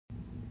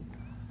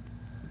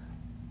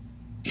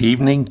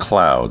Evening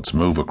clouds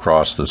move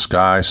across the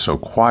sky so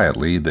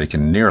quietly they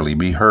can nearly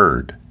be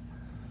heard.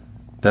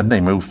 Then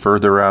they move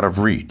further out of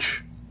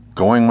reach,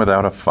 going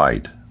without a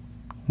fight.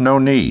 No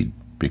need,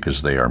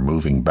 because they are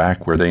moving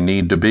back where they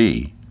need to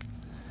be.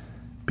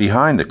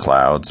 Behind the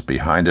clouds,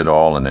 behind it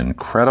all, an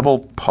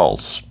incredible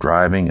pulse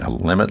driving a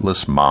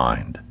limitless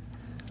mind.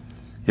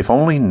 If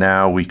only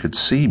now we could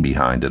see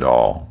behind it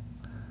all.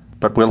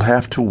 But we'll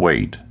have to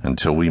wait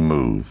until we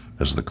move,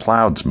 as the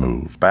clouds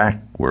move,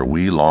 back where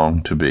we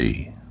long to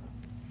be.